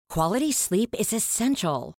Quality sleep is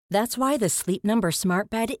essential. That's why the Sleep Number Smart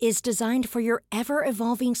Bed is designed for your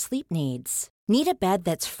ever-evolving sleep needs. Need a bed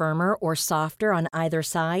that's firmer or softer on either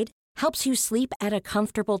side? Helps you sleep at a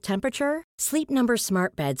comfortable temperature? Sleep Number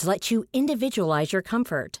Smart Beds let you individualize your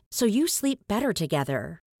comfort, so you sleep better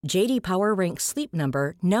together. J.D. Power ranks Sleep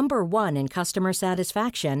Number number 1 in customer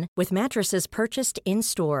satisfaction with mattresses purchased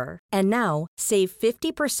in-store. And now, save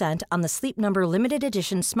 50% on the Sleep Number Limited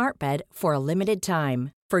Edition Smart Bed for a limited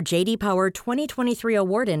time. For J.D. Power 2023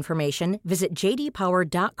 award information, visit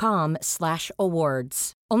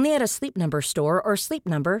jdpower.com/awards. Only at a Sleep Number store or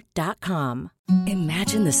sleepnumber.com.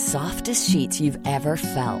 Imagine the softest sheets you've ever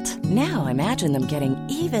felt. Now imagine them getting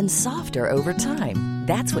even softer over time.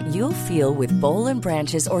 That's what you'll feel with Boll &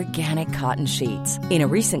 Branch's organic cotton sheets. In a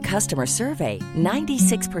recent customer survey,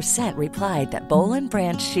 96% replied that Boll &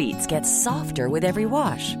 Branch sheets get softer with every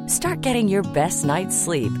wash. Start getting your best night's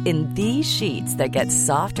sleep in these sheets that get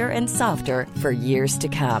softer and softer for years to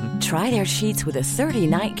come. Try their sheets with a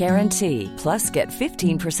 30-night guarantee. Plus, get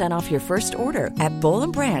 15% off your first order at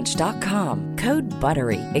bollandbranch.com. Code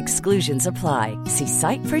BUTTERY. Exclusions apply. See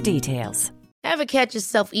site for details. Ever catch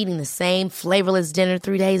yourself eating the same flavorless dinner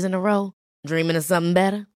 3 days in a row? Dreaming of something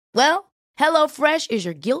better? Well, HelloFresh is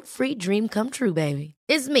your guilt-free dream come true, baby.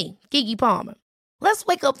 It's me, Keke Palmer. Let's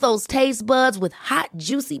wake up those taste buds with hot,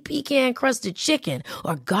 juicy pecan-crusted chicken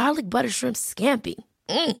or garlic butter shrimp scampi.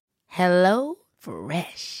 Hello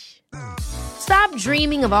Fresh. Stop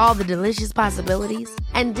dreaming of all the delicious possibilities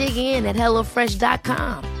and dig in at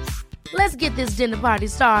HelloFresh.com. Let's get this dinner party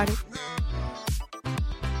started.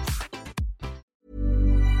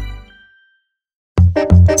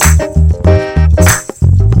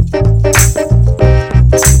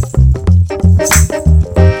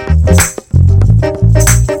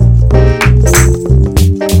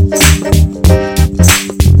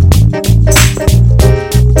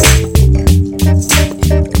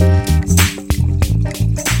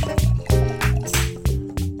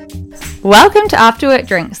 Welcome to After Work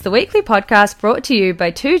Drinks, the weekly podcast brought to you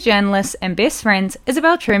by two journalists and best friends,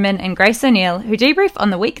 Isabel Truman and Grace O'Neill, who debrief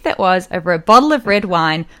on the week that was over a bottle of red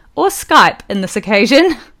wine, or Skype in this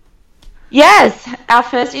occasion. Yes, our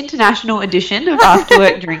first international edition of After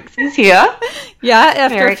Work Drinks is here. Yeah,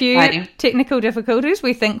 after Very a few exciting. technical difficulties,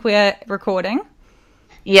 we think we're recording.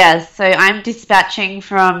 Yes, so I'm dispatching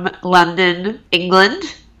from London,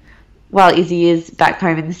 England, while Izzy is back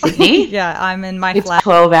home in Sydney. Yeah, I'm in my It's flat.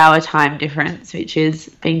 12-hour time difference, which has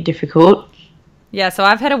been difficult. Yeah, so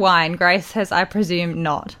I've had a wine. Grace has, I presume,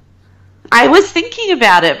 not. I was thinking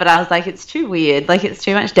about it, but I was like, it's too weird. Like, it's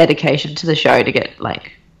too much dedication to the show to get,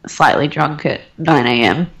 like, slightly drunk at 9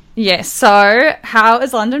 a.m. Yes, so how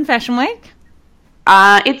is London Fashion Week?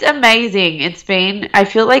 It's amazing. It's been... I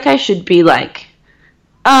feel like I should be like,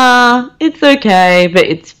 it's okay, but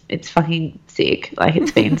it's fucking sick. Like,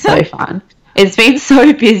 it's been so fun. It's been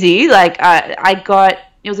so busy. Like,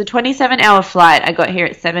 it was a 27-hour flight. I got here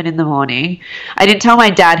at 7 in the morning. I didn't tell my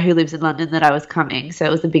dad, who lives in London, that I was coming, so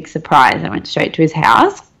it was a big surprise. I went straight to his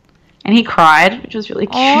house, and he cried, which was really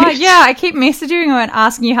cute. Oh, yeah, I keep messaging you and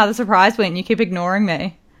asking you how the surprise went, and you keep ignoring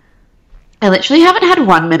me. I literally haven't had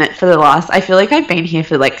 1 minute for the last... I feel like I've been here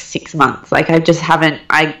for, like, 6 months. Like, I just haven't...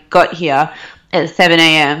 I got here at 7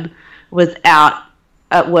 a.m., was out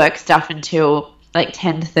at work stuff until, like,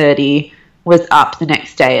 10:30, was up the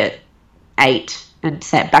next day at 8 and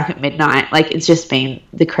sat back at midnight. Like, it's just been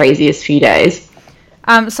the craziest few days.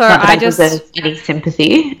 So I just any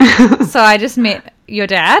sympathy. so I just met your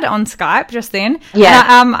dad on Skype just then.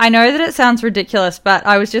 Yeah. And, I know that it sounds ridiculous, but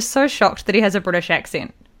I was just so shocked that he has a British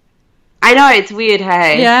accent. I know, it's weird,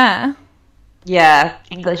 hey? Yeah. Yeah,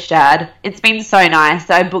 English dad. It's been so nice.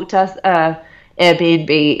 I booked us a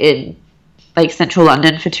Airbnb in, like, central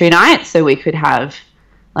London for 2 nights so we could have,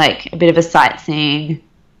 like, a bit of a sightseeing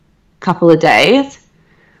couple of days.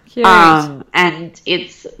 Cute. And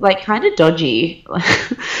it's, like, kind of dodgy.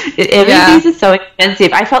 Airbnbs are so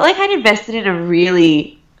expensive. I felt like I'd invested in a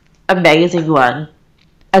really amazing one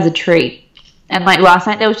as a treat. And, like, last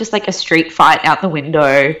night there was just, like, a street fight out the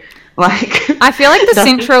window. Like, I feel like the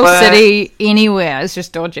nothing central works. city anywhere is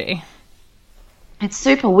just dodgy. It's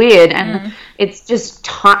super weird, and it's just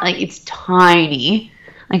it's tiny.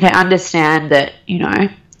 Like, I understand that, you know,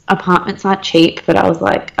 apartments aren't cheap, but I was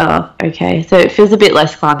like, oh, okay. So it feels a bit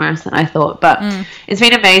less glamorous than I thought, but it's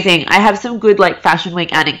been amazing. I have some good, like, Fashion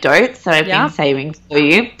Week anecdotes that I've been saving for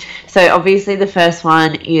you. So obviously the first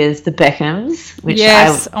one is the Beckhams, which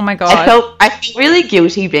oh my God. I felt really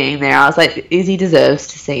guilty being there. I was like, Izzy deserves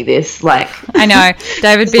to see this. Like, I know.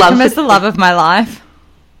 David Just Beckham loves is the love of my life.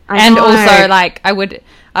 I And know. also, like, I would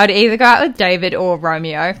I would either go out with David or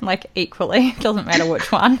Romeo, like equally. Doesn't matter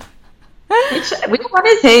which one. Which one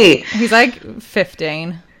is he? He's like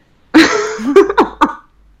 15.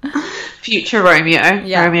 Future Romeo.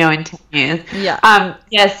 Yeah. Romeo in 10 years. Yeah.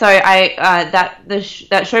 So I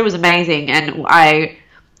that show was amazing, and I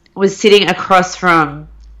was sitting across from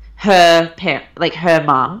her her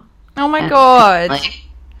mum. Oh my god.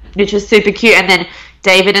 Which was super cute. And then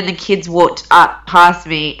David and the kids walked up past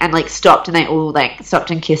me and stopped, and they all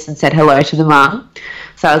stopped and kissed and said hello to the mum.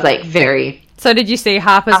 So I was very... So did you see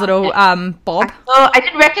Harper's little bob? I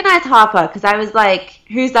didn't recognize Harper because I was like,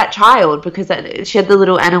 who's that child? Because she had the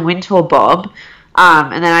little Anna Wintour bob.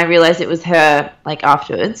 And then I realized it was her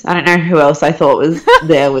afterwards. I don't know who else I thought was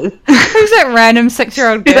there with. Who's that random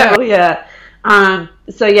 6-year-old girl? Yeah.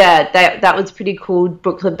 So yeah, that was pretty cool.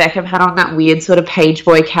 Brooklyn Beckham had on that weird sort of page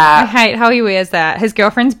boy cap. I hate how he wears that. His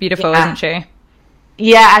girlfriend's beautiful, isn't she?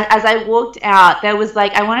 Yeah, as I walked out, there was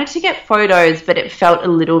I wanted to get photos, but it felt a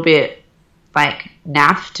little bit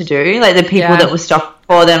naff to do. The people that were stopped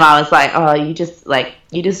for them, I was like, oh, you just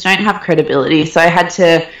don't have credibility. So I had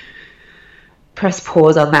to press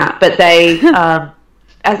pause on that. But they,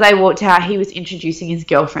 as I walked out, he was introducing his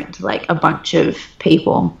girlfriend to a bunch of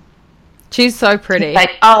people. She's so pretty.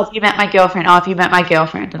 Oh, have you met my girlfriend? Oh, have you met my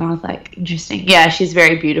girlfriend? And I was like, interesting. Yeah, she's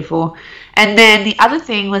very beautiful. And then the other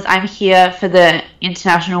thing was I'm here for the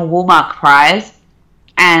International Woolmark Prize.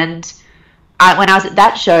 And when I was at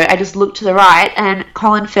that show, I just looked to the right and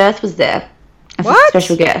Colin Firth was there as a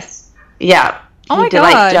special guest. Yeah. Oh my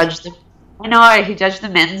God. He judged the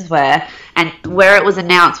menswear. And where it was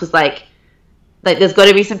announced was there's got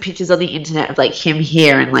to be some pictures on the internet of him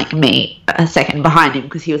here and me a second behind him,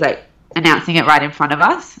 because he was announcing it right in front of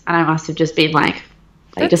us, and I must have just been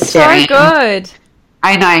just staring. So good.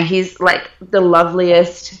 I know, he's the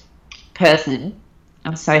loveliest person.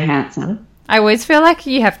 I'm so handsome. I always feel like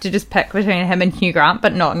you have to just pick between him and Hugh Grant,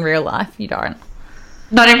 but not in real life. You don't.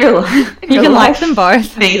 Not in real life. You can like them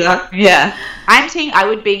both. Neither. Yeah. I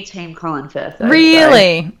would be team Colin Firth though.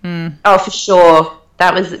 Really? So. Oh, for sure.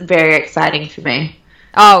 That was very exciting for me.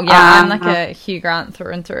 Oh yeah, I'm a Hugh Grant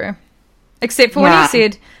through and through. Except for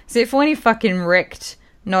when he fucking wrecked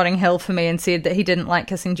Notting Hill for me and said that he didn't like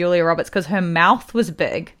kissing Julia Roberts because her mouth was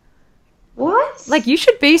big. What? You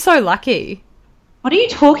should be so lucky. What are you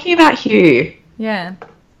talking about, Hugh? Yeah.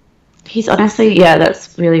 He's honestly,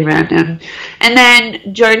 that's really random. And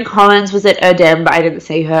then Joan Collins was at Erdem, but I didn't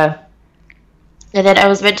see her. And then I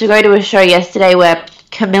was meant to go to a show yesterday where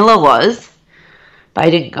Camilla was, but I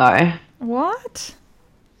didn't go. What?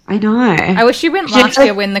 I know. I wish you went last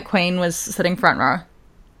year when the Queen was sitting front row.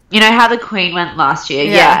 You know how the Queen went last year?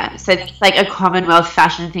 Yeah. So it's a Commonwealth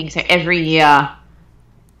fashion thing. So every year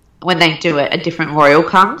when they do it, a different royal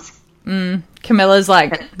comes. Camilla's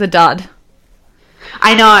the dud.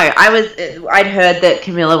 I know. I'd heard that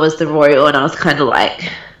Camilla was the royal, and I was kind of let's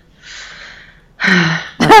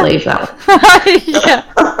leave that. Yeah.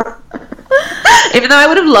 Even though I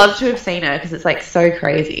would have loved to have seen her, because it's so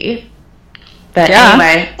crazy. But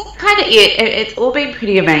anyway, that's kind of it. It's all been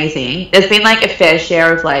pretty amazing. There's been a fair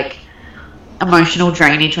share of emotional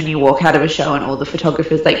drainage when you walk out of a show and all the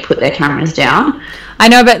photographers put their cameras down. I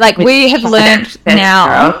know, but we have learned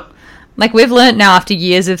now. We've learned now after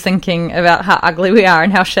years of thinking about how ugly we are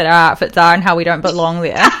and how shit our outfits are and how we don't belong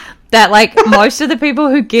there, that most of the people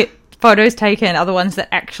who get photos taken are the ones that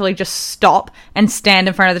actually just stop and stand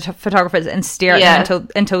in front of the photographers and stare at them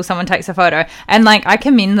until someone takes a photo. And I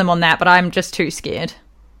commend them on that, but I'm just too scared.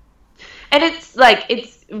 And it's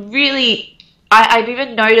it's really, I've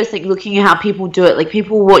even noticed looking at how people do it.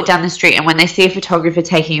 People walk down the street and when they see a photographer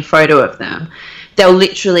taking a photo of them, they'll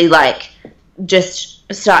literally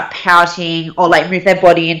just start pouting or move their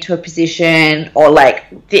body into a position or and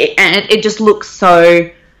it just looks so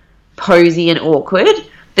posy and awkward.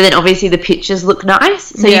 But then obviously the pictures look nice,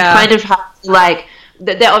 so you kind of have to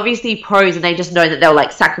they're obviously pros and they just know that they'll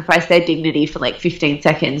sacrifice their dignity for 15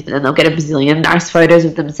 seconds, but then they'll get a bazillion nice photos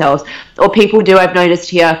of themselves. Or people do, I've noticed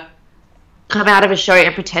here, come out of a show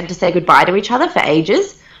and pretend to say goodbye to each other for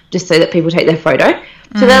ages just so that people take their photo.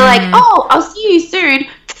 So they're oh, I'll see you soon,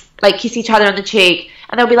 kiss each other on the cheek,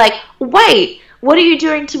 and they'll be wait, what are you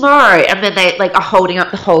doing tomorrow? And then they are holding up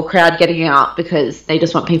the whole crowd getting out because they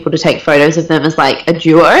just want people to take photos of them as a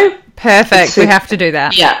duo. Perfect. We have to do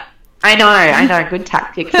that. Yeah. I know. Good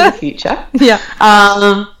tactic for the future. Yeah.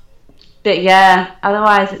 But yeah,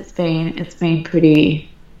 otherwise it's been pretty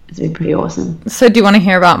awesome. So do you want to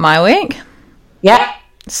hear about my week? Yeah.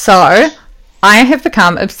 So I have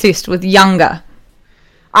become obsessed with Younger.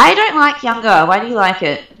 I don't like Younger. Why do you like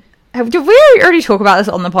it? Did we already talk about this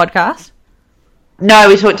on the podcast? No,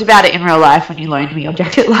 we talked about it in real life when you loaned me your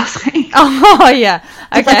jacket last week. Oh, yeah.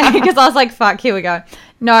 Okay, because I was like, fuck, here we go.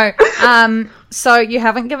 No, so you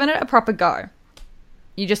haven't given it a proper go.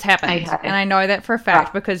 You just haven't. Okay. And I know that for a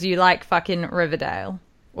fact because you like fucking Riverdale.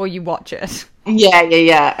 Or you watch it.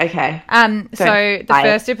 Yeah, okay. So the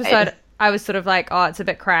first episode, I was sort of like, oh, it's a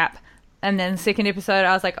bit crap. And then the second episode,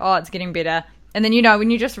 I was like, oh, it's getting better. And then, when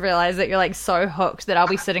you just realize that you're like so hooked that I'll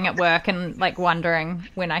be sitting at work and like wondering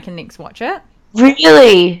when I can next watch it.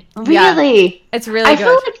 Really? Yeah. It's really good.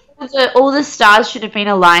 I feel like all the stars should have been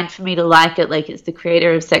aligned for me to like it. Like, it's the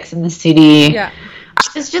creator of Sex and the City. Yeah.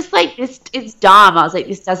 It's just like, it's dumb. I was like,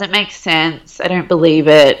 this doesn't make sense. I don't believe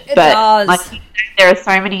it. It does. Like, there are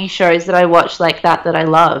so many shows that I watch like that I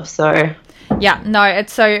love. So yeah, no,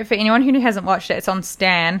 it's so for anyone who hasn't watched it, it's on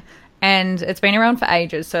Stan. And it's been around for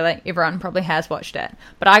ages, so like everyone probably has watched it.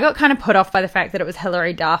 But I got kind of put off by the fact that it was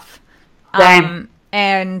Hilary Duff. And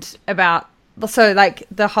so like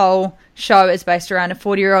the whole show is based around a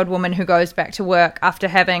 40-year-old woman who goes back to work after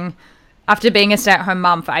being a stay-at-home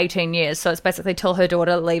mum for 18 years. So it's basically till her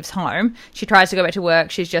daughter leaves home. She tries to go back to work.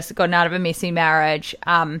 She's just gotten out of a messy marriage.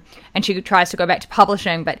 And she tries to go back to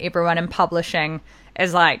publishing, but everyone in publishing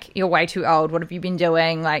is like, you're way too old. What have you been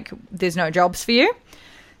doing? Like, there's no jobs for you.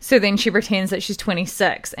 So then she pretends that she's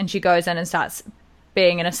 26 and she goes in and starts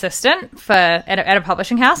being an assistant at a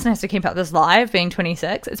publishing house and has to keep up this lie of being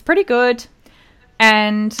 26. It's pretty good.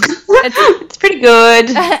 And it's pretty good.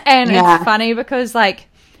 And it's funny because like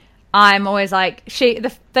I'm always like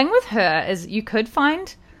the thing with her is you could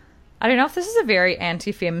find, I don't know if this is a very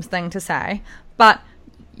anti-fems thing to say, but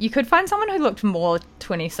you could find someone who looked more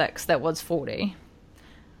 26 that was 40.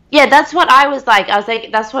 Yeah, that's what I was like.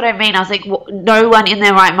 That's what I mean. I was like, no one in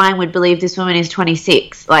their right mind would believe this woman is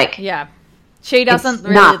 26. Like, yeah, she doesn't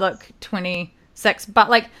really look 26. But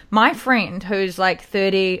like my friend who's like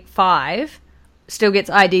 35 still gets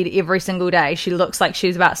ID'd every single day. She looks like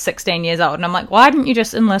she's about 16 years old. And I'm like, why didn't you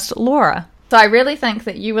just enlist Laura? So I really think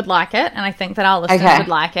that you would like it. And I think that our listeners would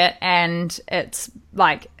like it. And it's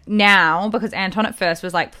like now, because Anton at first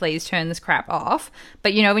was like, please turn this crap off.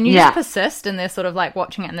 But, when you just persist and they're sort of like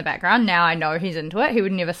watching it in the background, now I know he's into it. He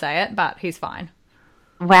would never say it, but he's fine.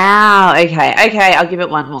 Wow. Okay. I'll give it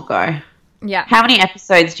one more go. Yeah. How many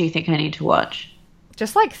episodes do you think I need to watch?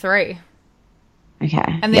 Just like 3.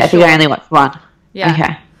 Okay. And I think I only watched 1. Yeah.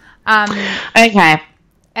 Okay. Okay.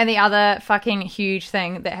 And the other fucking huge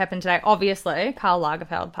thing that happened today, obviously, Karl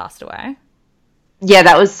Lagerfeld passed away. Yeah,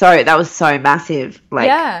 that was so massive. Like,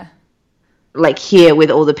 yeah. Like here with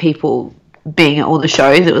all the people being at all the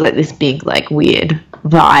shows, it was like this big, like, weird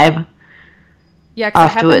vibe. Yeah,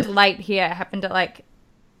 because it happened late here. It happened at like,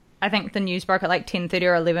 I think the news broke at like 10:30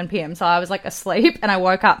 or 11 p.m. So I was like asleep and I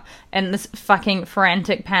woke up in this fucking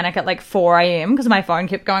frantic panic at like 4 a.m. because my phone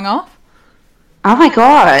kept going off. Oh my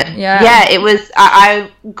god! Yeah, it was. I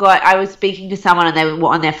was speaking to someone and they were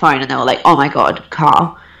on their phone and they were like, "Oh my god,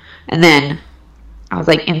 Karl!" And then I was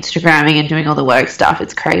like Instagramming and doing all the work stuff.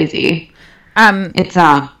 It's crazy.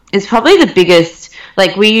 It's probably the biggest.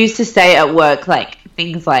 Like we used to say at work, like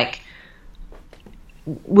things like,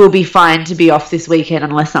 "We'll be fine to be off this weekend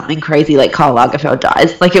unless something crazy like Karl Lagerfeld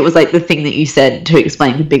dies." Like it was like the thing that you said to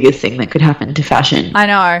explain the biggest thing that could happen to fashion. I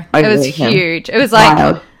know it was huge. It was like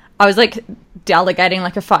wild. I was like delegating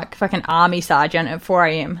like a fucking army sergeant at 4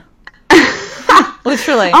 a.m.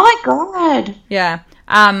 Literally. Oh my god. Yeah.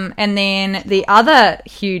 And then the other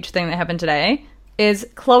huge thing that happened today is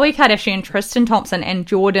Khloe Kardashian, Tristan Thompson, and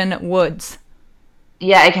Jordyn Woods.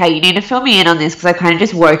 Yeah, okay, you need to fill me in on this because I kind of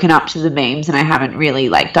just woken up to the memes and I haven't really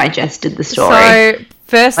like digested the story. So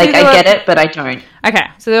firstly, like I get it, but I don't. Okay,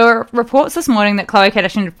 so there were reports this morning that Khloe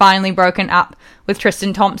Kardashian had finally broken up with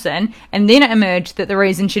Tristan Thompson, and then it emerged that the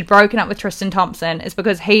reason she'd broken up with Tristan Thompson is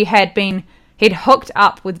because he'd hooked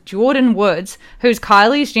up with Jordyn Woods, who's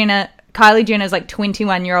Kylie Jenner's like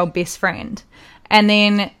 21-year-old best friend. And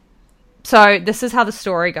then, so this is how the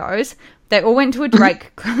story goes. They all went to a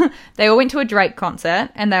Drake concert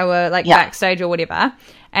and they were like backstage or whatever.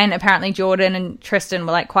 And apparently Jordyn and Tristan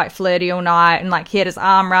were like quite flirty all night and like he had his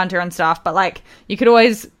arm around her and stuff. But like you could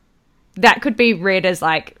always, that could be read as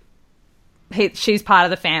like she's part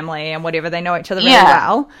of the family and whatever. They know each other really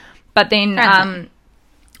well. But then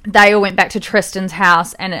they all went back to Tristan's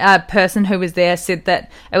house and a person who was there said that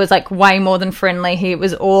it was like way more than friendly. He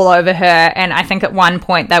was all over her and I think at one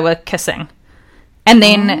point they were kissing. And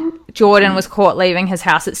then Jordyn was caught leaving his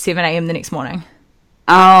house at 7 a.m. the next morning.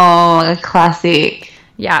 Oh, a classic.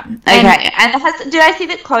 Yeah. Okay. And did I see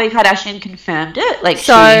that Khloe Kardashian confirmed it? Like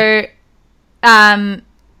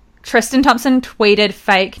Tristan Thompson tweeted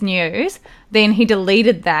fake news, then he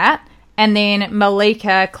deleted that, And then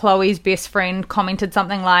Malika, Chloe's best friend, commented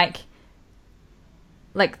something like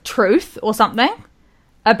truth or something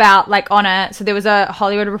about so there was a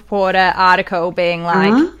Hollywood Reporter article being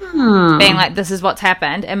like this is what's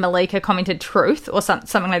happened, and Malika commented truth or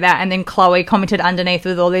something like that, and then Chloe commented underneath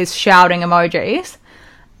with all these shouting emojis,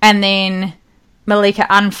 and then Malika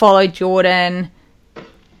unfollowed Jordan.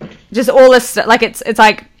 Just all this it's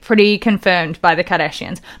like pretty confirmed by the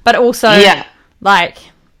Kardashians, but also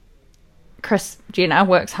Kris Jenner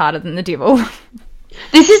works harder than the devil.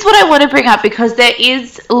 This is what I want to bring up, because there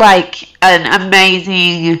is an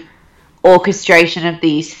amazing orchestration of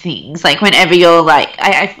these things. Like whenever you're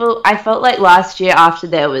I felt like last year, after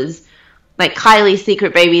there was Kylie's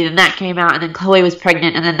secret baby, then that came out, and then Chloe was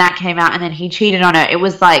pregnant, and then that came out, and then he cheated on her. It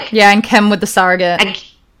was and Kim with the surrogate.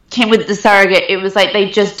 It was like they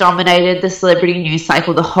just dominated the celebrity news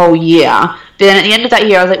cycle the whole year. But then at the end of that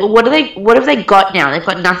year, I was like, well, what have they got now? They've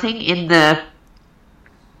got nothing in the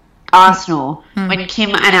arsenal. When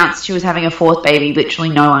Kim announced she was having a fourth baby, literally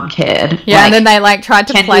no one cared. Yeah, and then they tried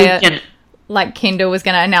to play it like Kendall was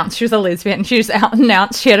going to announce she was a lesbian. She just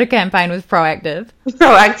announced she had a campaign with Proactive.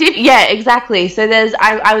 Yeah, exactly. So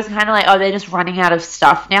I was kind of like, oh, they're just running out of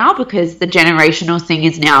stuff now, because the generational thing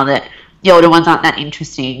is now that the older ones aren't that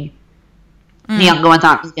interesting. The younger ones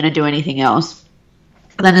aren't going to do anything else.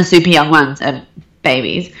 And then the super young ones are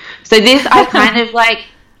babies. So this, I kind of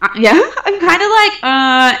I'm kind of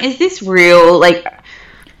is this real?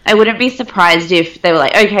 I wouldn't be surprised if they were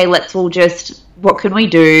like, okay, let's all just, what can we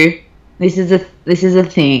do? This is a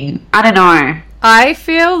thing. I don't know. I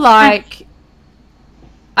feel like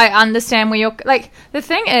I understand where you're, the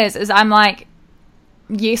thing is I'm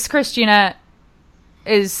yes, Kris Jenner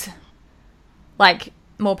is,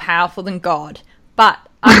 more powerful than God, but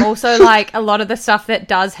I'm also a lot of the stuff that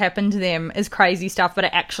does happen to them is crazy stuff, but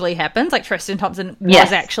it actually happens. Tristan Thompson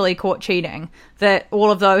was actually caught cheating. That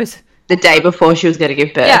all of those the day before she was going to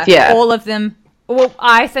give birth. Yeah, all of them. Well,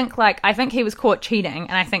 I think he was caught cheating,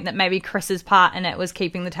 and I think that maybe Chris's part in it was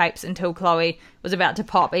keeping the tapes until Chloe was about to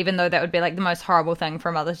pop, even though that would be the most horrible thing for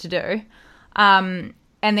a mother to do. And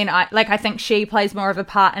then I think she plays more of a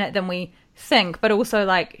part in it than we think, but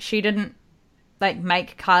also she didn't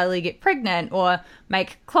make Kylie get pregnant or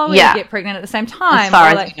make Chloe get pregnant at the same time. As far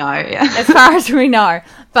as we know, as far as we know.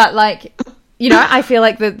 But I feel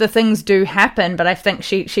the things do happen, but I think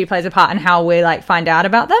she plays a part in how we find out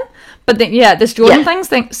about them. But then this Jordan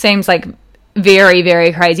thing seems very,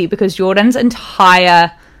 very crazy, because Jordan's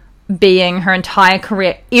entire being, her entire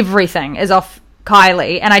career, everything is off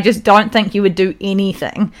Kylie, and I just don't think you would do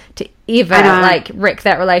anything to ever wreck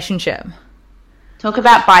that relationship. Talk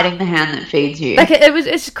about biting the hand that feeds you.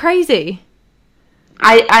 It's crazy.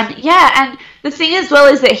 And the thing as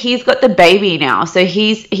well is that he's got the baby now, so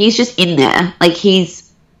he's just in there,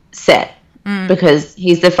 he's set because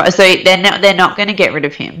he's so they're not going to get rid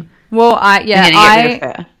of him. Well,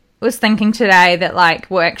 I was thinking today that my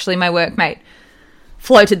workmate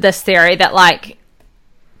floated this theory that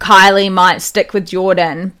Kylie might stick with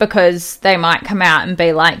Jordan because they might come out and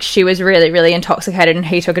be she was really, really intoxicated and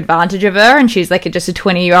he took advantage of her, and she's just a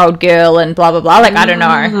 20-year-old girl and blah, blah, blah. I don't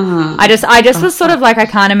know. I just was sort of I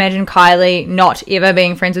can't imagine Kylie not ever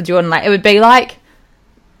being friends with Jordan. It would be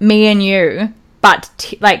me and you,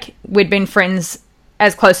 but we'd been friends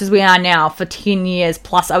as close as we are now for 10 years,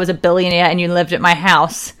 plus I was a billionaire and you lived at my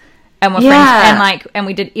house and we're friends, and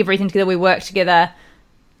we did everything together. We worked together.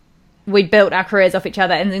 We built our careers off each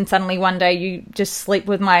other, and then suddenly one day you just sleep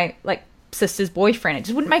with my sister's boyfriend. It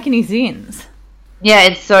just wouldn't make any sense. Yeah,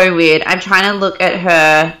 it's so weird. I'm trying to look at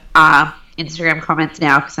her Instagram comments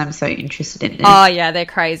now because I'm so interested in this. Oh yeah, they're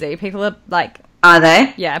crazy. People are are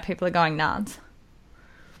they? Yeah, people are going nuts.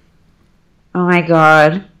 Oh my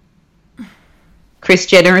god, Kris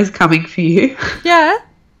Jenner is coming for you. Yeah.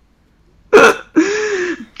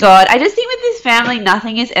 God, I just think with this family,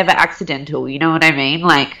 nothing is ever accidental. You know what I mean?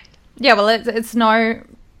 Yeah, well, it's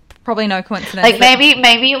probably no coincidence.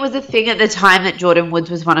 Maybe it was a thing at the time that Jordan Woods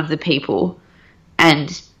was one of the people,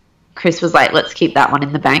 and Kris was like, let's keep that one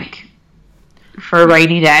in the bank for a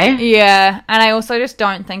rainy day. Yeah, and I also just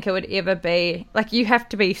don't think it would ever be, you have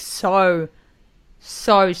to be so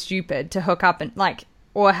stupid to hook up and,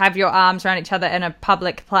 or have your arms around each other in a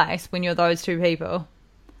public place when you're those two people.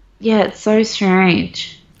 Yeah, it's so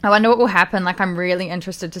strange. I wonder what will happen. I'm really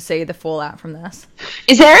interested to see the fallout from this.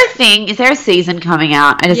 Is there a thing? Is there a season coming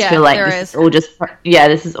out? I just feel this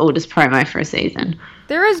is all just promo for a season.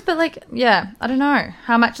 There is, but I don't know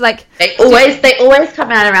how much. They always come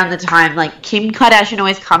out around the time. Kim Kardashian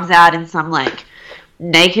always comes out in some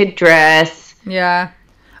naked dress. Yeah.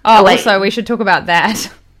 Oh, also we should talk about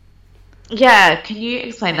that. Yeah, can you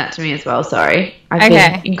explain that to me as well? Sorry. I've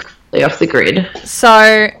Okay. been incredibly off the grid.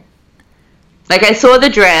 So, Like, I saw the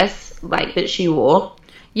dress, like, that she wore.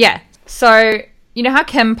 yeah. So, you know how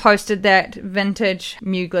Kim posted that vintage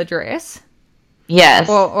Mugler dress? Yes.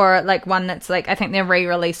 Or like one that's like, I think they're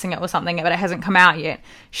re-releasing it or something, but it hasn't come out yet.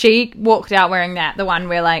 She walked out wearing that, the one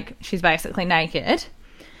where like she's basically naked.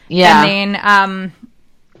 yeah. And then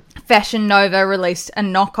Fashion Nova released a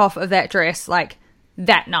knockoff of that dress like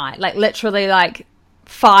that night, like literally like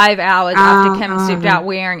 5 hours after Kim stepped out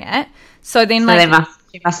wearing it. So then like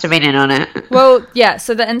She must have been in on it. well, yeah,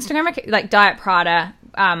 so the Instagram, like Diet Prada,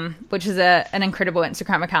 which is an incredible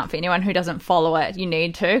Instagram account for anyone who doesn't follow it, you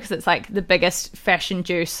need to, because it's like the biggest fashion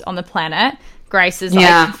juice on the planet. Grace is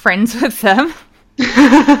like friends with them. She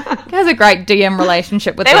has a great DM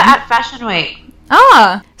relationship with They them. were at Fashion Week.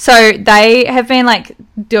 So they have been like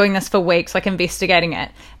doing this for weeks, like investigating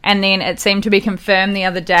it. And then it seemed to be confirmed the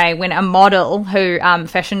other day when a model who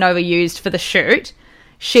Fashion Nova used for the shoot,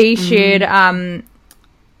 she shared an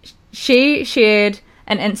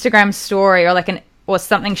Instagram story or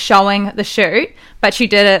something showing the shoot, but she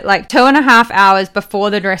did it like 2.5 hours before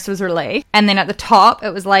the dress was released. And then at the top,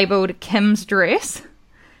 it was labeled Kim's dress.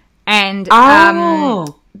 And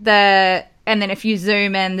and then if you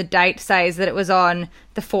zoom in, the date says that it was on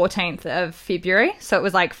the 14th of February. So it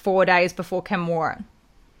was like 4 days before Kim wore it.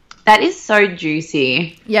 That is so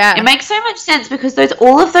juicy. Yeah. It makes so much sense because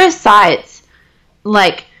all of those sites,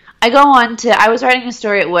 like, I was writing a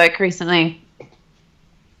story at work recently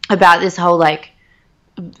about this whole, like,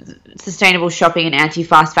 sustainable shopping and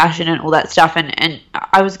anti-fast fashion and all that stuff, and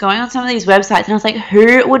I was going on some of these websites and I was like,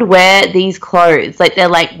 who would wear these clothes? Like, they're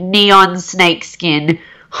like neon snakeskin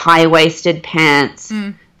high-waisted pants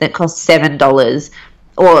that cost $7,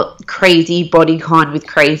 or crazy bodycon with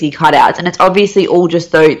crazy cutouts, and it's obviously all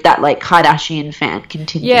just that like Kardashian fan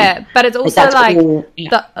continue. Yeah, but it's also like all,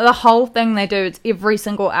 yeah. the whole thing they do, it's every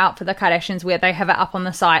single outfit the Kardashians wear, they have it up on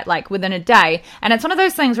the site like within a day, and it's one of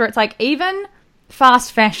those things where it's like, even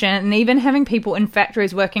fast fashion and even having people in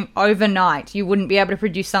factories working overnight, you wouldn't be able to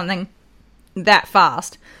produce something that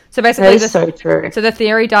fast. So basically, that is so true. So the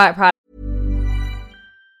Theory Diet Prada.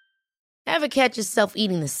 Ever catch yourself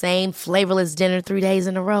eating the same flavorless dinner 3 days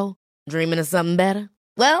in a row? Dreaming of something better?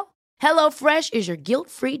 Well, HelloFresh is your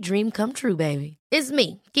guilt-free dream come true, baby. It's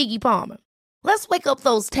me, Keke Palmer. Let's wake up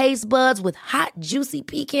those taste buds with hot, juicy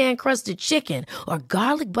pecan-crusted chicken or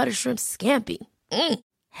garlic butter shrimp scampi.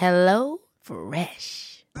 Hello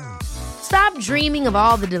Fresh. Stop dreaming of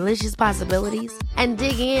all the delicious possibilities and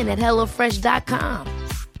dig in at HelloFresh.com.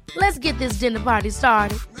 Let's get this dinner party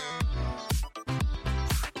started.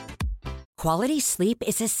 Quality sleep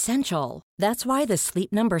is essential. That's why the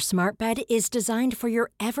Sleep Number Smart Bed is designed for your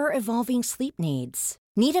ever-evolving sleep needs.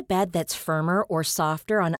 Need a bed that's firmer or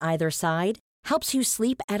softer on either side? Helps you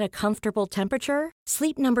sleep at a comfortable temperature?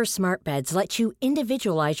 Sleep Number Smart Beds let you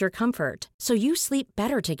individualize your comfort, so you sleep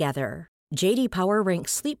better together. J.D. Power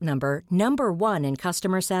ranks Sleep Number number 1 in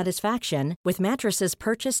customer satisfaction with mattresses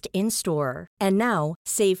purchased in-store. And now,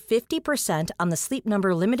 save 50% on the Sleep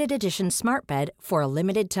Number Limited Edition Smart Bed for a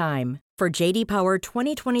limited time. For J.D. Power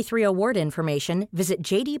 2023 award information, visit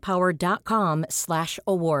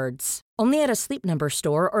jdpower.com/awards. Only at a Sleep Number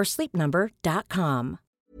store or sleepnumber.com.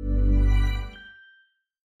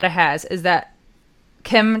 Has is that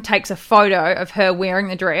Kim takes a photo of her wearing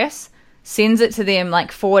the dress, sends it to them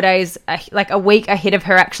like 4 days, like a week ahead of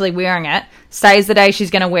her actually wearing it, says the day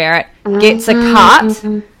she's going to wear it, gets a cut,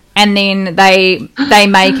 and then they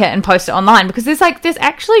make it and post it online, because there's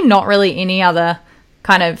actually not really any other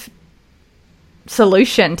kind of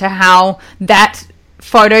solution to how that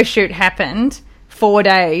photo shoot happened 4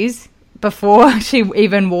 days before she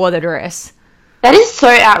even wore the dress. That is so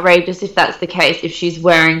outrageous if that's the case, if she's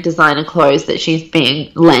wearing designer clothes that she's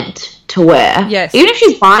being lent to wear. Yes. Even if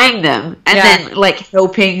she's buying them and then, like,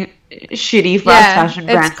 helping shitty fast fashion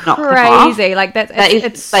brands knock them off. Crazy. Like,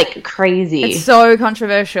 it's like crazy. It's so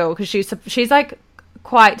controversial because she's like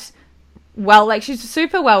quite well, like she's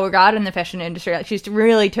super well regarded in the fashion industry. Like, she's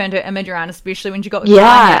really turned her image around, especially when she got with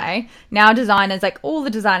Kanye. Now designers, like all the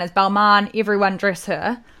designers, Balmain, everyone dress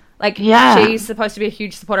her. Like, she's supposed to be a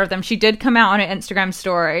huge supporter of them. She did come out on her Instagram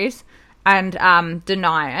stories and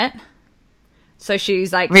deny it. So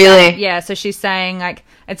she's like... Really? So she's saying, like,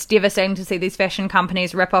 it's devastating to see these fashion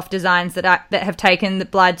companies rip off designs that have taken the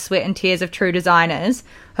blood, sweat and tears of true designers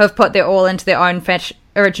who have put their all into their own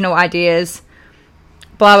original ideas,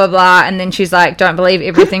 blah, blah, blah. And then she's like, don't believe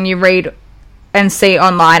everything you read and see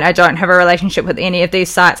online. I don't have a relationship with any of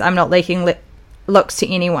these sites. I'm not leaking looks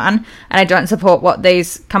to anyone, and I don't support what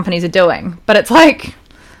these companies are doing. But it's like,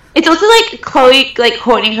 It's also like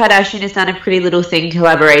Kourtney Kardashian has done a Pretty Little Thing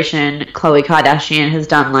collaboration. Khloe Kardashian has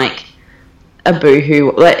done like a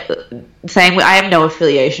Boohoo. Like saying I have no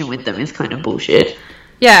affiliation with them is kind of bullshit.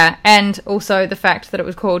 Yeah, and also the fact that it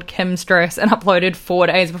was called Kim's dress and uploaded 4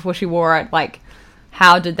 days before she wore it. Like,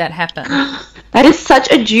 how did that happen? That is such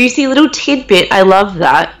a juicy little tidbit. I love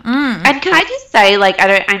that. And can I just say, like,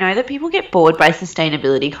 I know that people get bored by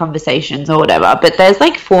sustainability conversations or whatever, but there's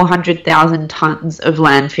like 400,000 tons of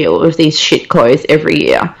landfill of these shit clothes every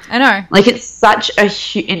year. I know. Like, it's such a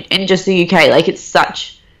in just the UK, like, it's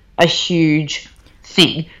such a huge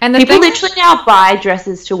thing. And people literally now buy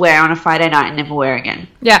dresses to wear on a Friday night and never wear again.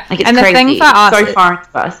 Yeah, like, it's and crazy. The thing for us so foreign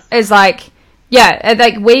to us is like. Yeah,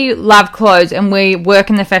 like, we love clothes and we work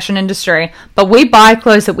in the fashion industry, but we buy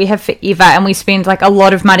clothes that we have forever and we spend, like, a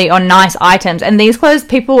lot of money on nice items. And these clothes,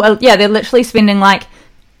 people are, they're literally spending, like,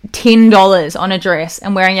 $10 on a dress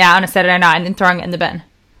and wearing it out on a Saturday night and then throwing it in the bin.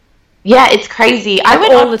 Yeah, it's crazy. Like,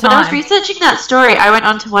 when I was researching that story, I went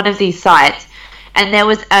onto one of these sites and there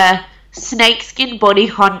was a snakeskin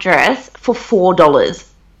bodycon dress for $4.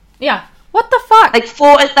 Yeah. What the fuck? Like,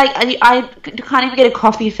 I can't even get a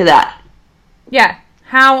coffee for that. Yeah,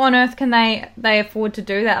 how on earth can they afford to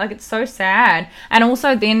do that? Like, it's so sad. And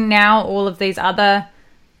also then now all of these other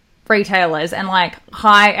retailers and, like,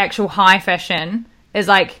 high fashion is,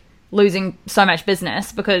 like, losing so much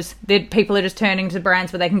business because people are just turning to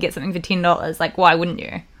brands where they can get something for $10. Like, why wouldn't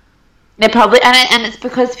you? They're probably, and it's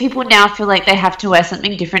because people now feel like they have to wear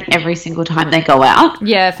something different every single time they go out.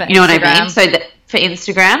 Yeah, for Instagram. You know what I mean? So for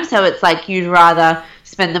Instagram, so it's like you'd rather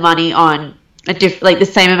spend the money on the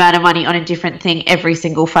same amount of money on a different thing every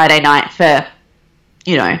single Friday night for,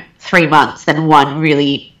 3 months than one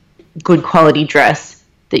really good quality dress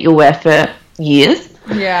that you'll wear for years.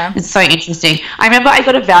 Yeah. It's so interesting. I remember I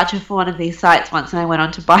got a voucher for one of these sites once and I went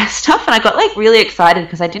on to buy stuff and I got, like, really excited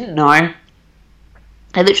because I didn't know.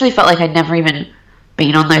 I literally felt like I'd never even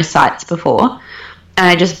been on those sites before. And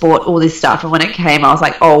I just bought all this stuff, and when it came, I was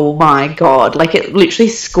like, "Oh my god!" Like, it literally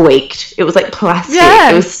squeaked. It was like plastic.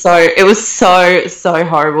 Yeah. It was so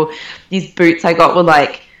horrible. These boots I got were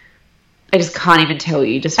like, I just can't even tell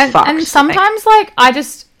you. Just fucked. And sometimes, like, I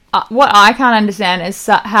just what I can't understand is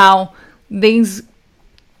how these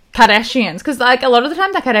Kardashians, because, like, a lot of the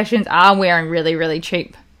time the Kardashians are wearing really, really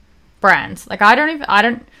cheap brands. Like, I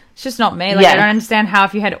don't. It's just not me. Like, I don't understand how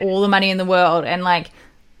if you had all the money in the world and, like,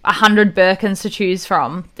 100 Birkins to choose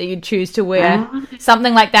from that you'd choose to wear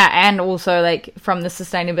something like that, and also, like, from the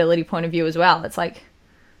sustainability point of view as well, it's like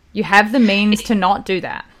you have the means to not do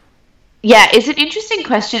that. Yeah, it's an interesting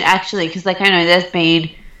question actually, because, like, I know there's been,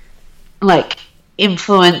 like,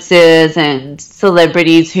 influencers and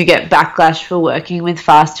celebrities who get backlash for working with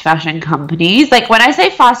fast fashion companies. Like, when I say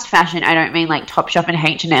fast fashion, I don't mean like Topshop and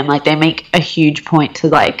H&M. Like, they make a huge point to,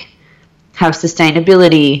 like, have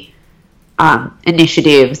sustainability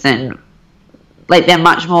initiatives, and, like, they're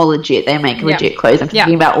much more legit. They make legit clothes. I'm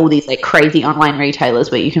thinking about all these, like, crazy online retailers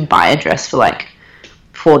where you can buy a dress for, like,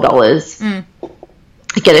 $4.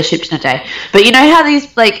 Get it shipped in a day. But you know how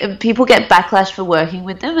these, like, people get backlash for working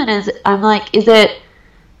with them, and I'm like,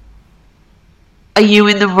 are you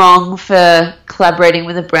in the wrong for collaborating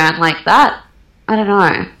with a brand like that? I don't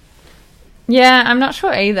know. Yeah, I'm not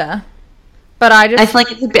sure either. But I feel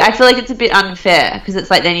like it's a bit unfair, because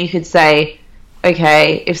it's like, then you could say,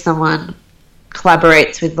 okay, if someone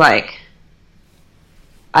collaborates with, like,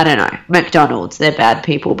 I don't know, McDonald's, they're bad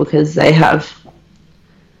people because they have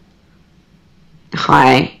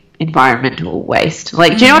high environmental waste.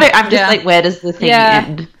 Like, do you know what I'm just like, where does the thing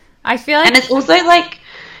end? I feel like, and it's also like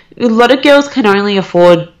a lot of girls can't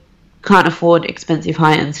afford expensive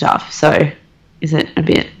high-end stuff. So is it a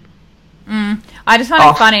bit? I just find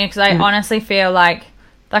it funny because I honestly feel like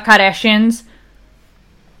the Kardashians,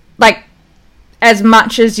 like, as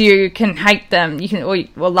much as you can hate them, you can or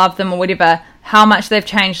love them or whatever, how much they've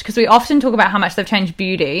changed. Because we often talk about how much they've changed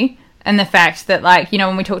beauty, and the fact that, like,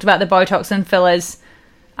 when we talked about the Botox and fillers,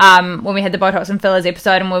 when we had the Botox and fillers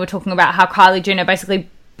episode, and we were talking about how Kylie Jenner basically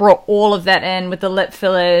brought all of that in with the lip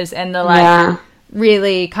fillers and the, like,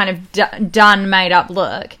 really kind of done, made up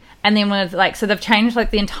look. And then with, like, so they've changed,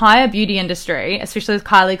 like, the entire beauty industry, especially with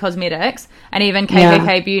Kylie Cosmetics and even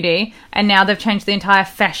KKK Beauty, and now they've changed the entire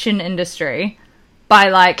fashion industry by,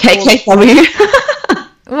 like, KKW.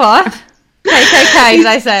 What? KKK, did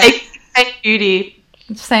I say? KKK Beauty.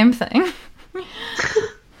 Same thing.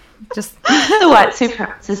 Just the white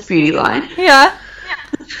supremacist beauty line. Yeah.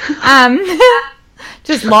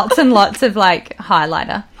 Just lots and lots of, like,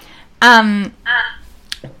 highlighter.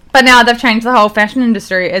 But now they've changed the whole fashion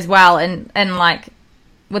industry as well, and like,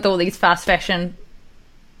 with all these fast fashion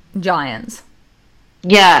giants.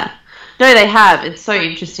 Yeah. No, they have. It's so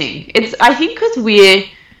interesting. I think because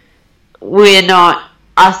we're not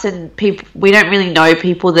us and people. We don't really know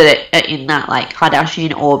people that are in that like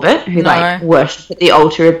Kardashian orbit who like worship at the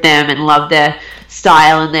altar of them and love their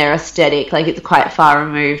style and their aesthetic. Like it's quite far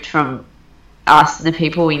removed from us and the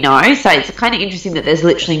people we know. So it's kind of interesting that there's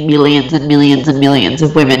literally millions and millions and millions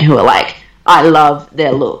of women who are like, I love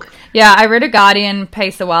their look. Yeah, I read a Guardian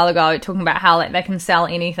piece a while ago talking about how like they can sell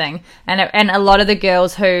anything, and a lot of the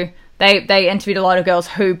girls who they interviewed a lot of girls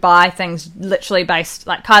who buy things literally based,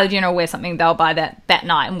 like Kylie Jenner will wear something, they'll buy that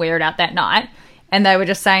night and wear it out that night, and they were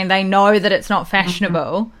just saying they know that it's not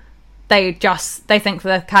fashionable. They think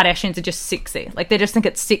the Kardashians are just sexy, like they just think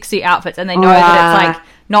it's sexy outfits, and they know that it's like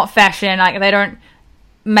not fashion, like they don't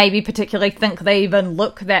maybe particularly think they even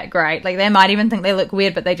look that great. Like they might even think they look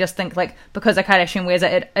weird, but they just think like because a Kardashian wears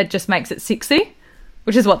it just makes it sexy,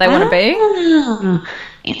 which is what they want to be.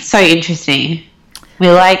 It's so interesting.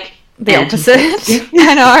 We're like the opposite.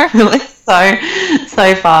 I know. We're like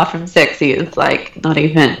so far from sexy. It's like not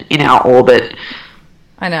even in our orbit.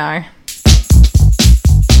 I know.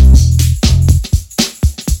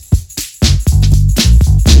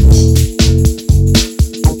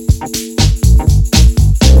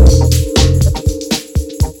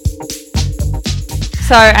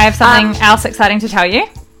 So I have something else exciting to tell you.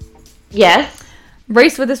 Yes.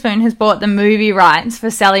 Reese Witherspoon has bought the movie rights for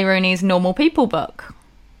Sally Rooney's Normal People book.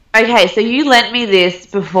 Okay, so you lent me this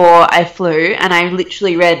before I flew, and I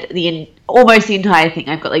literally read almost the entire thing.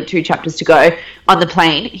 I've got like 2 chapters to go on the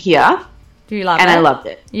plane here. Do you love it? And I loved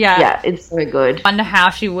it. Yeah. Yeah, it's so good. I wonder how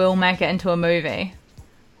she will make it into a movie.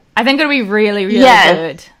 I think it'll be really, really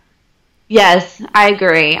good. Yes, I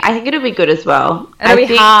agree. I think it'll be good as well. It'll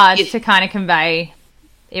be hard to kind of convey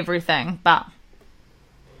everything, but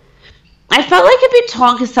I felt like a bit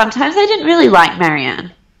torn because sometimes I didn't really like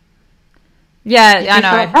Marianne. Yeah, Did I you know.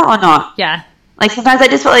 feel like that or not? Yeah. Like sometimes I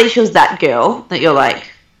just felt like she was that girl that you're like,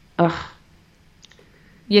 ugh.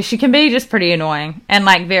 Yeah, she can be just pretty annoying and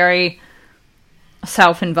like very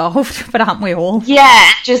self-involved, but aren't we all?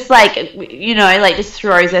 Yeah, just like, you know, like just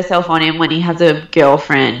throws herself on him when he has a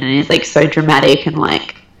girlfriend and is like so dramatic and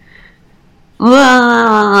like,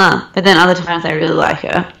 but then other times I really like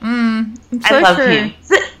her. So I love true. him.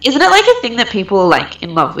 Isn't it like a thing that people are like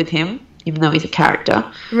in love with him, even though he's a character?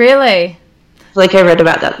 Really? Like I read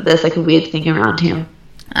about that. There's like a weird thing around him.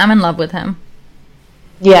 I'm in love with him.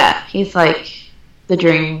 Yeah, he's like the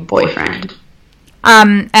dream boyfriend.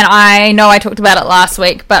 And I know I talked about it last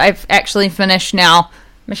week, but I've actually finished now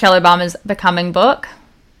Michelle Obama's Becoming book.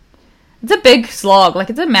 It's a big slog,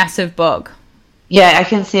 like it's a massive book. Yeah, I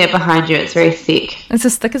can see it behind you. It's very thick. It's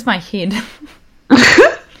as thick as my head.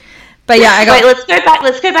 But yeah, I got... Wait,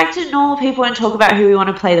 let's go back to Normal People and talk about who we want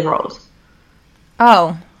to play the roles.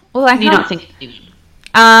 Oh. Well, I Do you not think...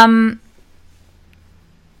 I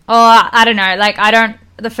don't know. Like,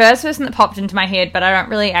 the first person that popped into my head, but I don't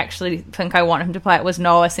really actually think I want him to play it, was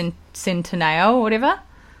Noah Centineo or whatever.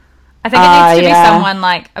 I think it needs to be someone,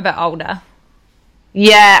 like, a bit older.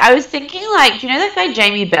 Yeah, I was thinking, like, do you know that guy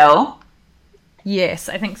Jamie Bell? Yes,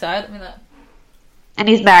 I think so. Let me look. And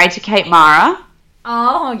he's married to Kate Mara.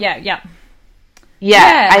 Oh, yeah.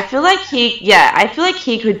 Yeah, I feel like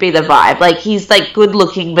he could be the vibe. Like, he's, like, good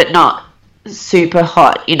looking, but not super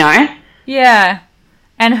hot, you know? Yeah.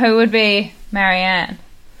 And who would be Marianne?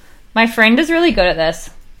 My friend is really good at this.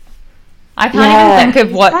 I can't even think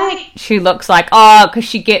of what she looks like. Oh, because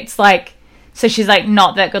she gets, like... So she's, like,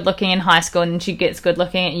 not that good looking in high school, and she gets good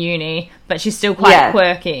looking at uni, but she's still quite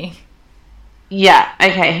quirky. Yeah,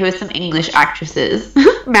 okay, who are some English actresses?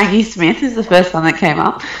 Maggie Smith is the first one that came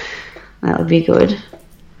up. That would be good.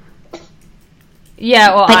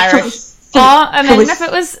 Yeah, or like Irish. Imagine if it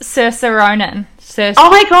was Saoirse Ronan. Oh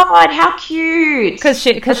my god, how cute! Because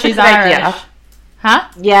she's Irish. Idea. Huh?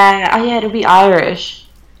 Yeah, it'll be Irish.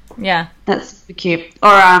 Yeah. That's super cute.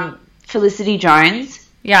 Or Felicity Jones.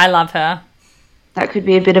 Yeah, I love her. That could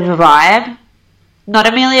be a bit of a vibe. Not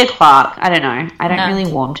Emilia Clarke. I don't know. I don't really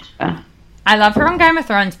want her. I love her on Game of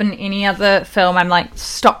Thrones, but in any other film, I'm like,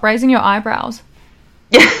 stop raising your eyebrows.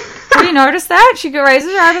 Yeah. Have you noticed that? She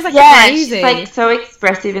raises her eyebrows like crazy. She's like so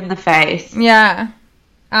expressive in the face. Yeah.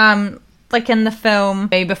 Like in the film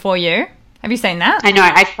Me Before You. Have you seen that? I know.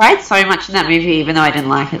 I cried so much in that movie, even though I didn't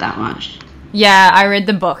like it that much. Yeah, I read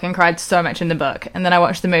the book and cried so much in the book. And then I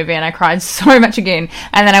watched the movie and I cried so much again.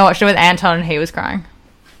 And then I watched it with Anton and he was crying.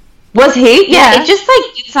 Was he? Yeah. It just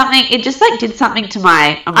did something to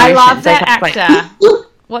my emotions. I love that actor.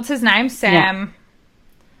 What's his name? Sam.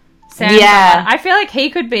 Yeah. I feel like he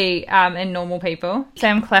could be in Normal People.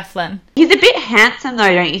 Sam Claflin. He's a bit handsome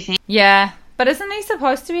though, don't you think? Yeah. But isn't he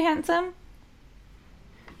supposed to be handsome?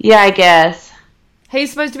 Yeah, I guess. He's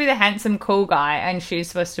supposed to be the handsome, cool guy, and she's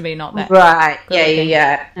supposed to be not that. Right.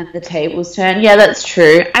 Yeah. And the tables turn. Yeah, that's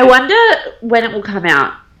true. I wonder when it will come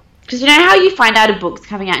out. Because you know how you find out a book's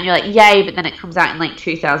coming out and you're like, yay, but then it comes out in like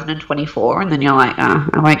 2024 and then you're like,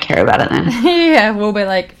 I won't care about it then. Yeah, we'll be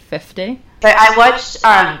like 50. So I watched,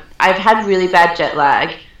 I've had really bad jet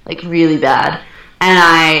lag, like really bad.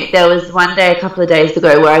 And there was one day a couple of days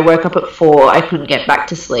ago where I woke up at 4, I couldn't get back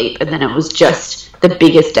to sleep. And then it was just the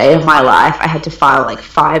biggest day of my life. I had to file like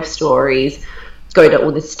 5 stories, go to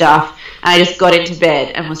all this stuff. And I just got into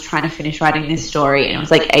bed and was trying to finish writing this story. And it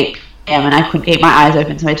was like 8 p.m. and I couldn't keep my eyes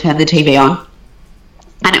open. So I turned the TV on.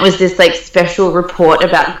 And it was this like special report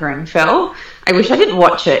about Grenfell. I wish I didn't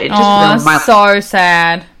watch it. It just ruined my life. So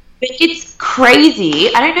sad. But it's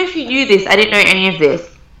crazy. I don't know if you knew this. I didn't know any of this.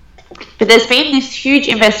 But there's been this huge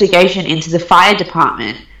investigation into the fire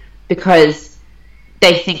department because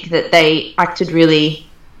they think that they acted really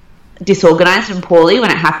disorganized and poorly when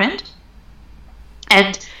it happened.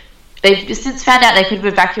 And they've since found out they could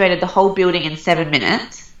have evacuated the whole building in 7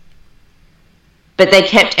 minutes. But they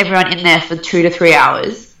kept everyone in there for 2 to 3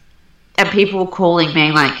 hours. And people were calling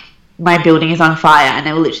me like, my building is on fire. And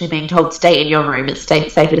they were literally being told, stay in your room. It's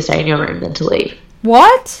safer to stay in your room than to leave.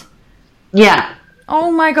 What? Yeah. Oh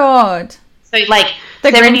my god. So like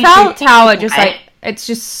the Grenfell Tower just like, it's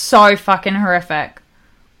just so fucking horrific.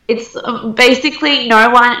 It's basically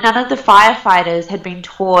none of the firefighters had been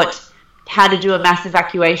taught how to do a mass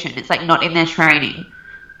evacuation. It's like not in their training.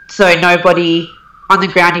 So nobody on the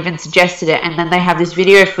ground even suggested it. And then they have this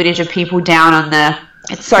video footage of people down on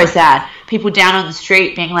it's so sad. People down on the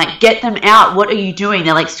street being like, get them out. What are you doing?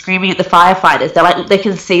 They're like screaming at the firefighters. They're like, they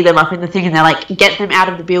can see them up in the thing and they're like, get them out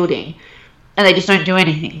of the building. And they just don't do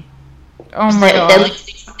anything. Oh my god.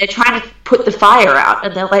 They're trying to put the fire out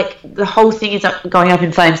and they're like, the whole thing is going up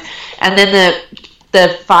in flames. And then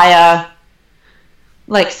the fire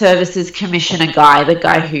like services commissioner guy, the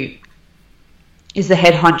guy who is the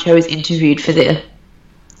head honcho, is interviewed for the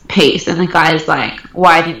piece. And the guy is like,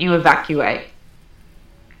 why didn't you evacuate?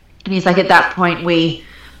 And he's like, at that point we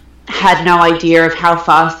had no idea of how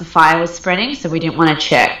fast the fire was spreading. So we didn't want to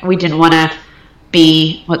check. We didn't want to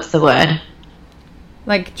be, what's the word?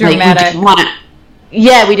 Like dramatic.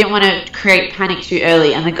 We didn't want to create panic too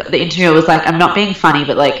early. And the interviewer was like, I'm not being funny,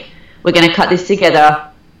 but like, we're going to cut this together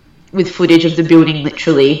with footage of the building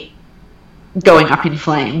literally going up in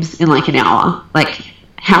flames in like an hour. Like,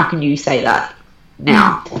 how can you say that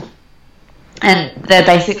now? And they're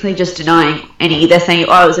basically just denying they're saying,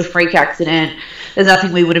 oh, it was a freak accident. There's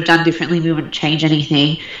nothing we would have done differently. We wouldn't change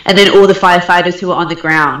anything. And then all the firefighters who are on the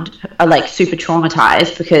ground are like super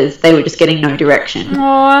traumatized because they were just getting no direction.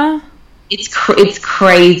 Aww. It's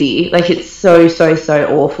crazy. Like, it's so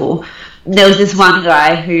awful. And there was this one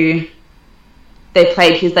guy who they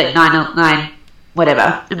played his like 999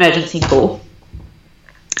 whatever emergency call.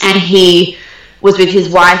 And he was with his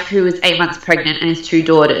wife who was 8 months pregnant and his 2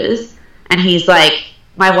 daughters. And he's like,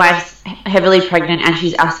 my wife's heavily pregnant and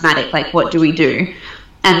she's asthmatic. Like, what do we do?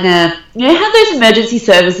 And you know how those emergency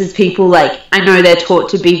services people, like, I know they're taught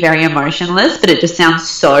to be very emotionless, but it just sounds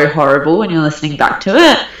so horrible when you're listening back to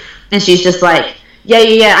it. And she's just like,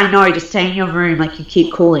 yeah, I know, just stay in your room. Like, you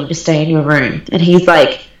keep calling, just stay in your room. And he's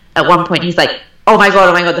like, at one point, he's like, oh my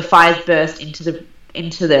god, the fire's burst into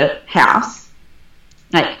the house.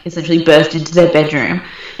 Like, essentially burst into their bedroom.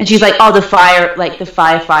 And she's like, oh, the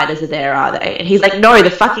firefighters are there, are they? And he's like, no, the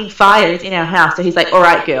fucking fire is in our house. So he's like, all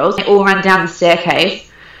right, girls. They all run down the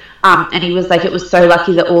staircase. And he was like, it was so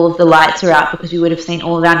lucky that all of the lights are out because we would have seen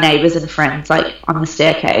all of our neighbours and friends, like, on the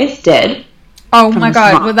staircase, dead. Oh my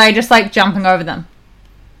god, were they just, like, jumping over them?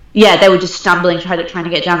 Yeah, they were just stumbling, trying to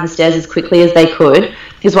get down the stairs as quickly as they could.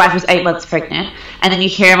 His wife was 8 months pregnant. And then you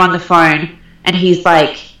hear him on the phone, and he's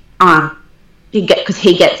like, because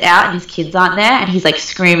he gets out and his kids aren't there, and he's like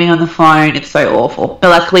screaming on the phone. It's so awful. But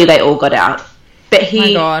luckily they all got out. But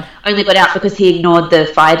he only got out because he ignored the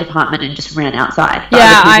fire department and just ran outside.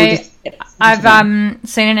 Yeah, I've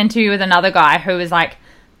seen an interview with another guy who was like,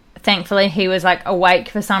 thankfully he was like awake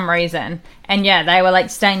for some reason, and yeah, they were like,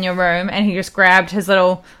 stay in your room, and he just grabbed his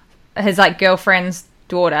like girlfriend's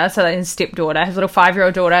daughter, so his stepdaughter, his little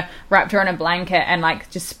 5-year-old daughter, wrapped her in a blanket and like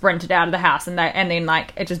just sprinted out of the house, and then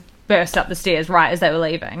like it just burst up the stairs right as they were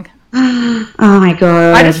leaving. Oh my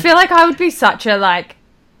god. I just feel like I would be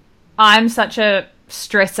I'm such a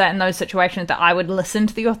stresser in those situations that I would listen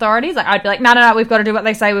to the authorities. Like, I'd be like, no, we've got to do what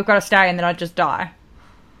they say, we've got to stay, and then I'd just die.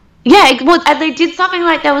 Yeah, well, and they did something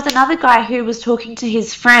like, there was another guy who was talking to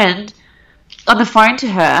his friend on the phone to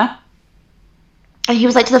her, and he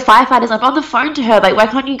was like to the firefighters, I'm on the phone to her, like, why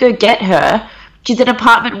can't you go get her? she's in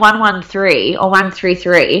apartment 113 or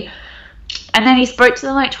 133. And then he spoke to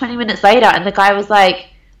them like 20 minutes later, and the guy was like,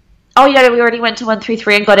 oh, yeah, we already went to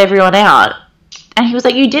 133 and got everyone out. And he was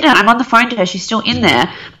like, you didn't. I'm on the phone to her. She's still in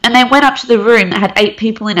there. And they went up to the room that had 8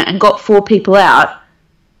 people in it and got 4 people out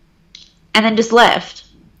and then just left.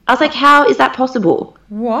 I was like, how is that possible?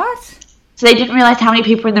 What? So they didn't realise how many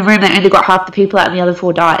people were in the room. They only got half the people out and the other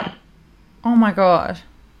 4 died. Oh, my God.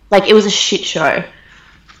 Like, it was a shit show.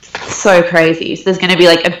 So crazy. So there's going to be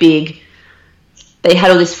like a big... They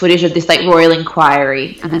had all this footage of this like royal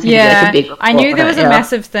inquiry, and there's going to be like a big report. I knew there was a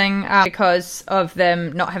massive thing because of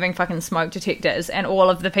them not having fucking smoke detectors, and all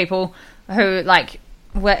of the people who like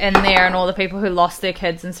were in there and all the people who lost their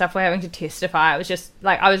kids and stuff were having to testify. It was just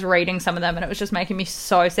like, I was reading some of them and it was just making me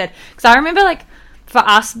so sad, because I remember like for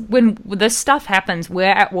us, when this stuff happens, we're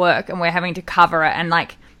at work and we're having to cover it, and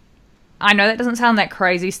like, I know that doesn't sound that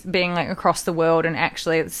crazy being like across the world and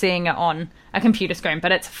actually seeing it on a computer screen,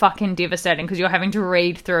 but it's fucking devastating because you're having to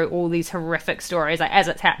read through all these horrific stories like as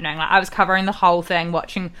it's happening. Like, I was covering the whole thing,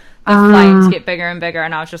 watching the flames get bigger and bigger,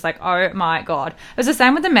 and I was just like, oh my God. It was the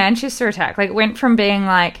same with the Manchester attack. Like, it went from being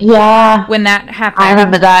like, yeah, when that happened, I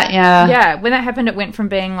remember that. Yeah, when that happened, it went from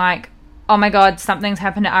being like, oh my God, something's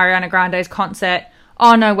happened at Ariana Grande's concert.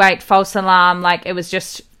 Oh no, wait, false alarm. Like, it was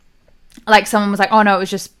just like someone was like, oh no, it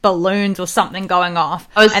was just balloons or something going off.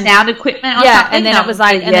 Oh, sound equipment or something? And then it was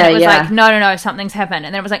like, like, no, something's happened.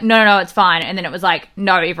 And then it was like, no, it's fine. And then it was like,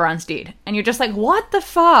 no, everyone's dead. And you're just like, what the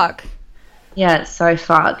fuck? Yeah, it's so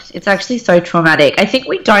fucked. It's actually so traumatic. I think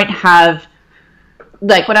we don't have,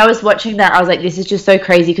 like, when I was watching that, I was like, this is just so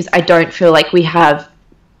crazy, because I don't feel like we have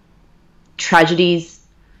tragedies.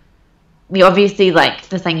 We obviously, like,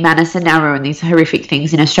 there's like Manus and Nauru and these horrific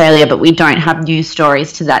things in Australia, but we don't have news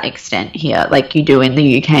stories to that extent here, like you do in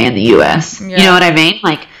the UK and the US. Yeah. You know what I mean?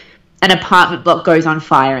 Like, an apartment block goes on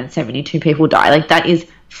fire and 72 people die. Like, that is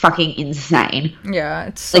fucking insane. Yeah,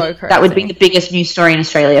 it's so like, crazy. That would be the biggest news story in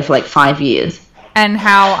Australia for like 5 years. And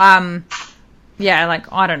how, yeah, like,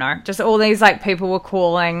 I don't know, just all these like people were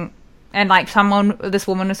calling, and like this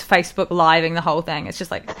woman was Facebook living the whole thing. It's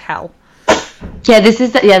just like hell. Yeah,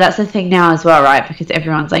 that's the thing now as well, right? Because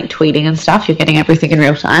everyone's like tweeting and stuff. You're getting everything in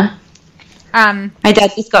real time. My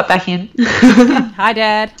dad just got back in. Hi,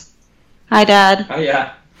 Dad. Hi, Dad. Oh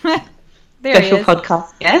yeah. There Special he is.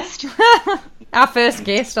 podcast guest. Our first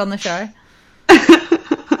guest on the show.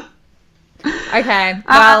 Okay,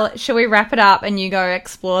 well, shall we wrap it up and you go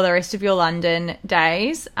explore the rest of your London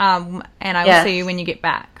days? And I will see you when you get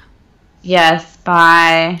back. Yes,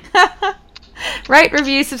 bye. Rate,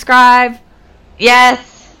 review, subscribe. Yes.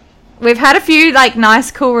 We've had a few like nice,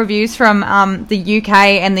 cool reviews from the UK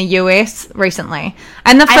and the US recently,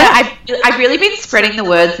 and I've really been spreading the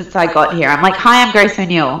word since I got here. I'm like, hi, I'm Grace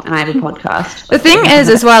O'Neill, and I have a podcast. The thing is,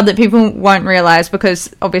 as well, that people won't realise,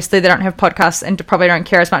 because obviously they don't have podcasts and probably don't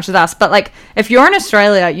care as much as us. But like, if you're in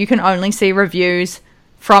Australia, you can only see reviews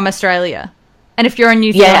from Australia, and if you're in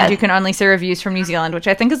New Zealand, you can only see reviews from New Zealand, which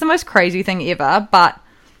I think is the most crazy thing ever. But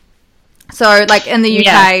so, like in the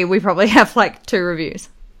UK, we probably have like 2 reviews,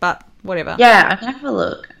 but. Whatever. Yeah, I'm going to have a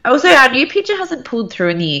look. Also, our new picture hasn't pulled through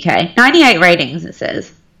in the UK. 98 ratings, it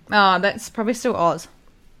says. Oh, that's probably still Oz.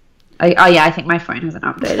 Oh yeah, I think my phone hasn't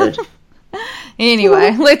updated.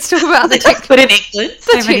 Anyway, let's talk about the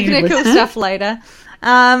technical stuff later.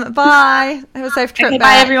 Bye. Have a safe trip back.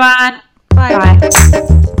 Bye, everyone. Bye.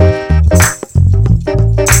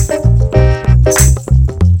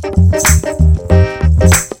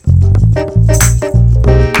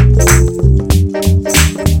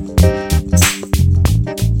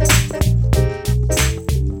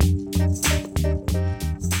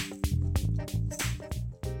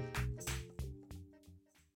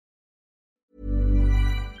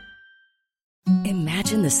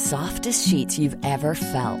 Imagine the softest sheets you've ever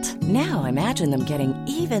felt. Now imagine them getting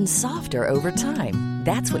even softer over time.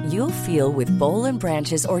 That's what you'll feel with Boll &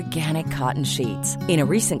 Branch's organic cotton sheets. In a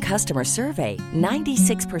recent customer survey,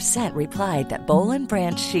 96% replied that Boll &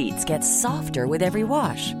 Branch sheets get softer with every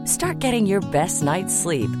wash. Start getting your best night's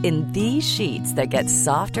sleep in these sheets that get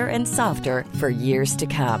softer and softer for years to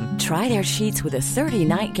come. Try their sheets with a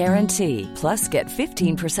 30-night guarantee. Plus, get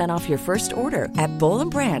 15% off your first order at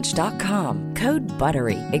bollandbranch.com. Code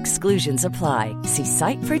BUTTERY. Exclusions apply. See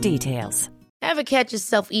site for details. Ever catch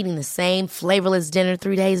yourself eating the same flavorless dinner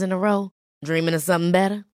 3 days in a row? Dreaming of something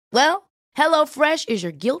better? Well, HelloFresh is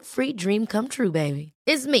your guilt-free dream come true, baby.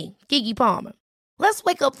 It's me, Keke Palmer. Let's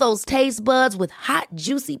wake up those taste buds with hot,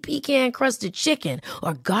 juicy pecan-crusted chicken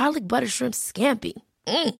or garlic butter shrimp scampi.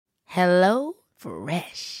 Hello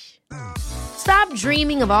Fresh. Stop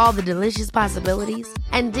dreaming of all the delicious possibilities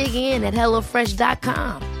and dig in at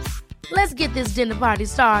HelloFresh.com. Let's get this dinner party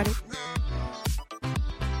started.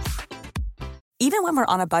 Even when we're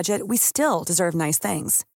on a budget, we still deserve nice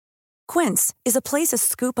things. Quince is a place to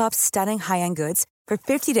scoop up stunning high-end goods for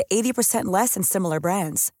 50 to 80% less than similar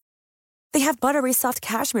brands. They have buttery soft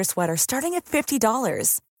cashmere sweaters starting at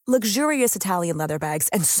 $50, luxurious Italian leather bags,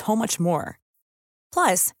 and so much more.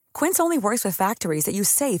 Plus, Quince only works with factories that use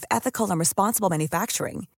safe, ethical, and responsible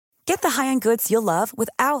manufacturing. Get the high-end goods you'll love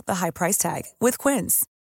without the high price tag with Quince.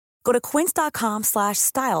 Go to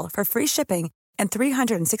quince.com/style for free shipping and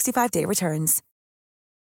 365-day returns.